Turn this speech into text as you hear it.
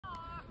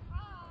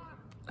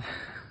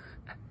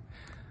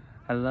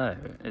Hello,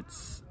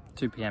 it's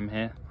 2 p.m.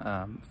 here,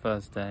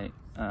 Thursday,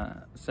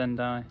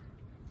 Sendai.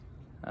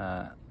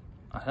 I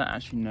don't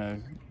actually know,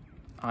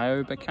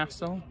 Aoba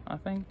Castle, I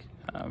think,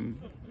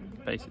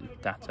 basically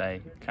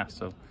Date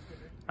Castle,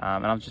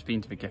 and I've just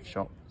been to the gift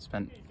shop,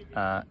 spent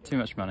too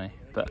much money,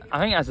 but I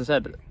think, as I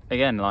said,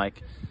 again,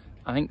 like,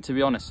 I think, to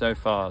be honest, so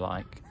far,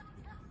 like,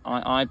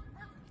 I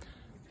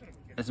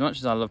as much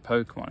as I love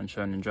Pokemon and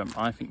Shonen Jump,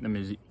 I think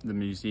the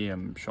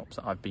museum shops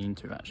that I've been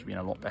to have actually been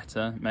a lot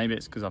better. Maybe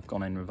it's because I've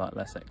gone in with like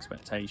less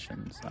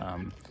expectations,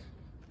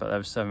 but there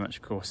was so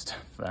much cool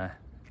stuff there.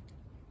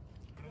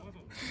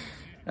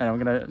 And I'm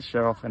gonna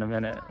show off in a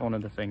minute one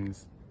of the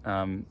things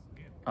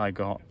I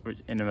got, which,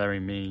 in a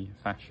very me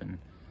fashion.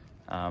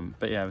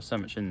 But yeah, there was so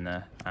much in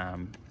there,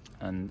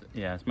 and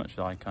yeah, as much as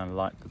I kind of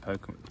like the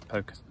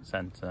Poke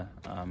Center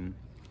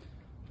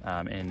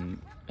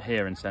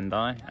here in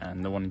Sendai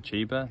and the one in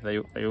Chiba,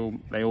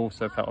 they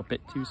also felt a bit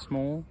too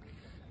small,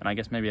 and I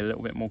guess maybe a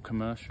little bit more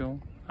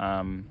commercial.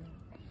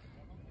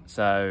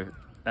 So,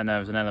 and there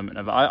was an element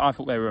of, I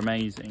thought they were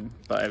amazing,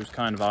 but it was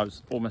kind of, I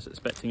was almost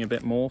expecting a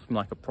bit more from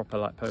like a proper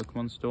like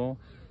Pokemon store.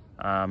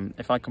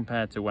 If I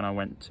compared to when I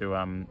went to,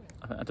 I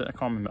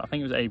can't remember, I think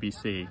it was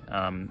ABC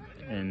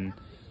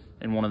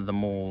in one of the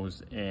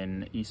malls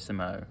in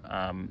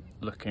Isamo,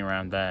 looking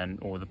around there, and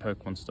all the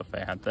Pokemon stuff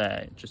they had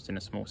there, just in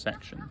a small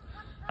section.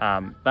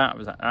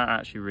 That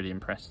actually really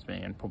impressed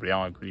me, and probably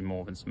arguably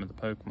more than some of the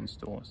Pokemon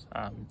stores.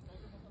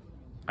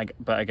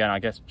 But again, I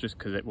guess just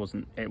because it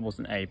wasn't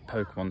a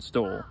Pokemon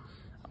store,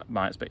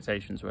 my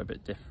expectations were a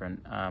bit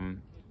different.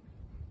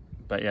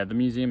 But yeah, the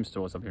museum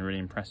stores I've been really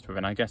impressed with,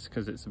 and I guess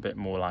because it's a bit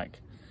more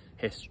like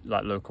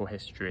local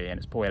history, and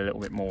it's probably a little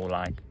bit more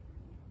like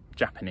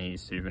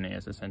Japanese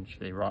souvenirs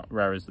essentially,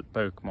 whereas the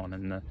Pokemon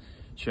and the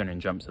Shonen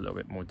Jump's a little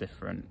bit more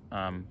different.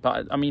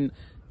 But I mean,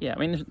 yeah, I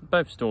mean,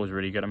 both stores are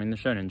really good. I mean, the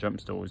Shonen Jump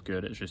store was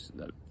good. It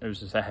was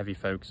just a heavy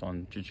focus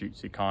on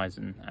Jujutsu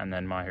Kaisen and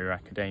then My Hero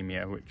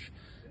Academia, which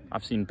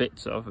I've seen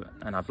bits of,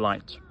 and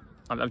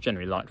I've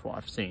generally liked what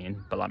I've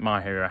seen. But like My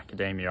Hero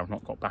Academia, I've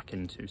not got back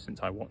into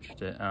since I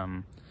watched it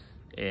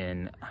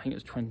in, I think it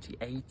was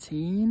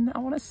 2018, I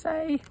want to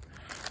say,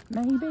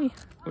 maybe,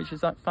 which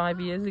is like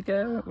 5 years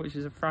ago, which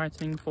is a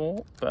frightening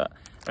thought. But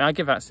I mean, I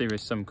give that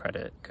series some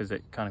credit because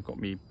it kind of got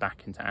me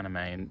back into anime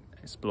and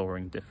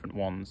exploring different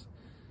ones.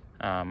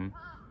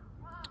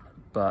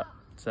 But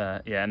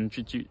yeah, and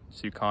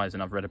Jujutsu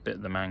Kaisen, I've read a bit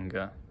of the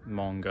manga,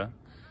 but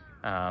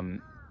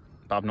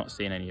I've not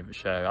seen any of the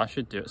show. I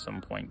should do it at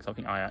some point because I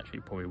think I actually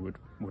probably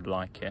would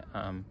like it,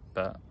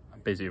 but I'm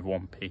busy with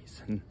One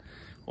Piece and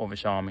all the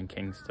Shaman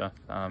King stuff.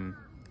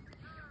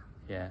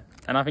 Yeah,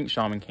 and I think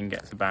Shaman King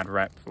gets a bad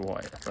rep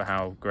for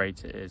how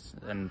great it is,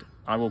 and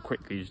I will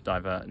quickly just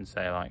divert and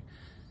say, like,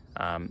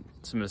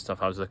 some of the stuff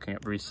I was looking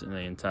at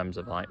recently in terms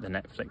of like the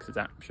Netflix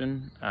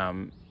adaptation,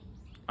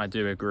 I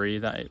do agree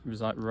that it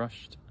was like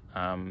rushed,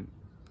 from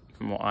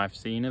what I've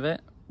seen of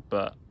it,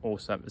 but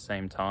also at the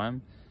same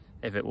time,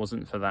 if it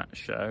wasn't for that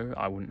show,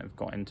 I wouldn't have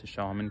got into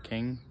Shaman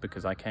King,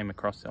 because I came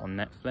across it on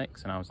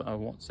Netflix and I was like, oh,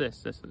 what's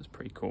this? This looks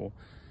pretty cool.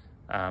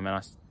 And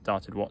I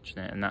started watching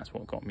it, and that's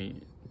what got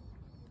me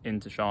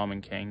into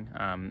Shaman King.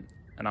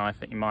 And I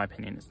think, in my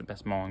opinion, it's the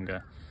best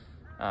manga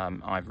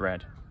I've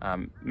read.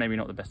 Maybe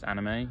not the best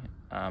anime,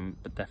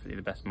 but definitely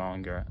the best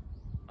manga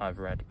I've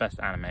read. Best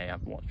anime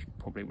I've watched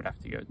probably would have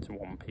to go to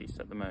One Piece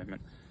at the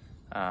moment.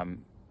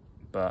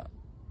 But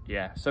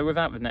yeah, so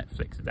without the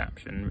Netflix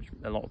adaptation, which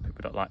a lot of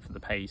people don't like for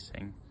the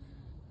pacing,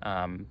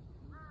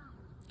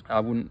 I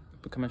wouldn't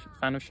become a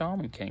fan of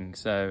Shaman King.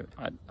 So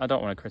I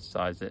don't want to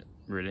criticize it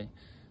really.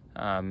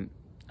 And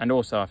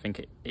also I think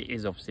it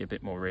is obviously a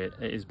bit more real.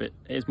 It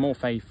is more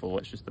faithful.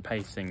 It's just the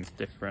pacing's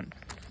different,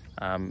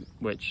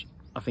 which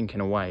I think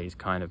in a way is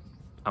kind of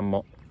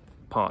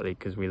partly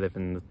because we live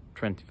in the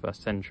 21st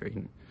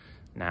century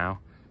now,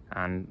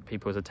 and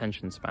people's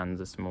attention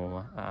spans are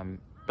smaller.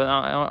 But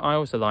I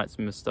also liked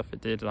some of the stuff it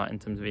did, like in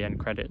terms of the end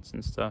credits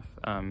and stuff.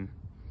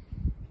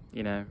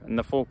 You know, and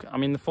the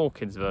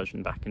 4Kids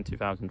version back in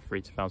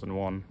 2003,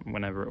 2001,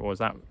 whenever it was,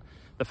 that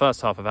the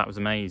first half of that was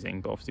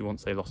amazing. But obviously,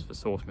 once they lost the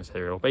source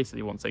material,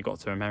 basically once they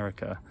got to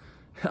America,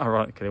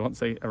 ironically, once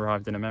they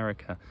arrived in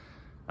America,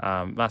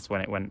 that's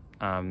when it went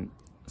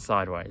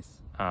sideways.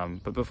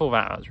 But before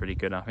that, was really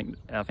good. I think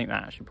that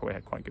actually probably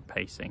had quite good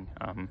pacing.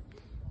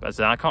 But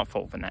I can't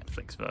fault the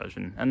Netflix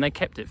version, and they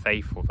kept it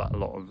faithful. That a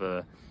lot of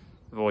the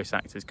voice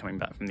actors coming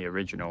back from the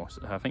original.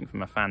 So I think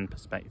from a fan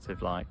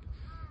perspective, like,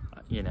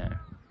 you know,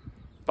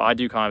 but I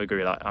do kind of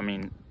agree. Like, I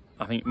mean,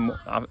 I think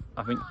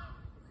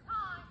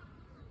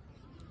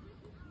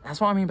that's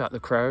what I mean about the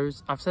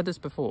crows. I've said this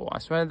before. I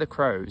swear the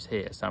crows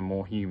here sound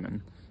more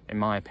human, in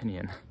my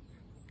opinion,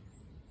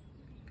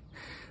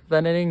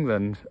 than in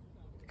England,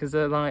 because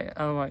they're like,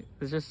 oh my,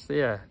 it's just,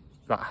 yeah,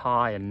 like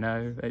hi and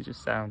no. They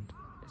just sound,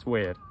 it's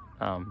weird.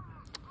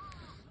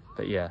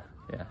 But yeah,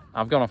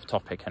 I've gone off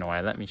topic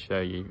anyway. Let me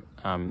show you.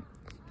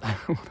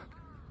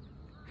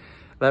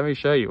 Let me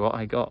show you what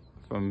I got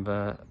from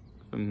the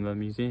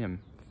museum.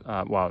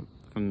 Well,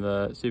 from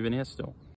the souvenir store.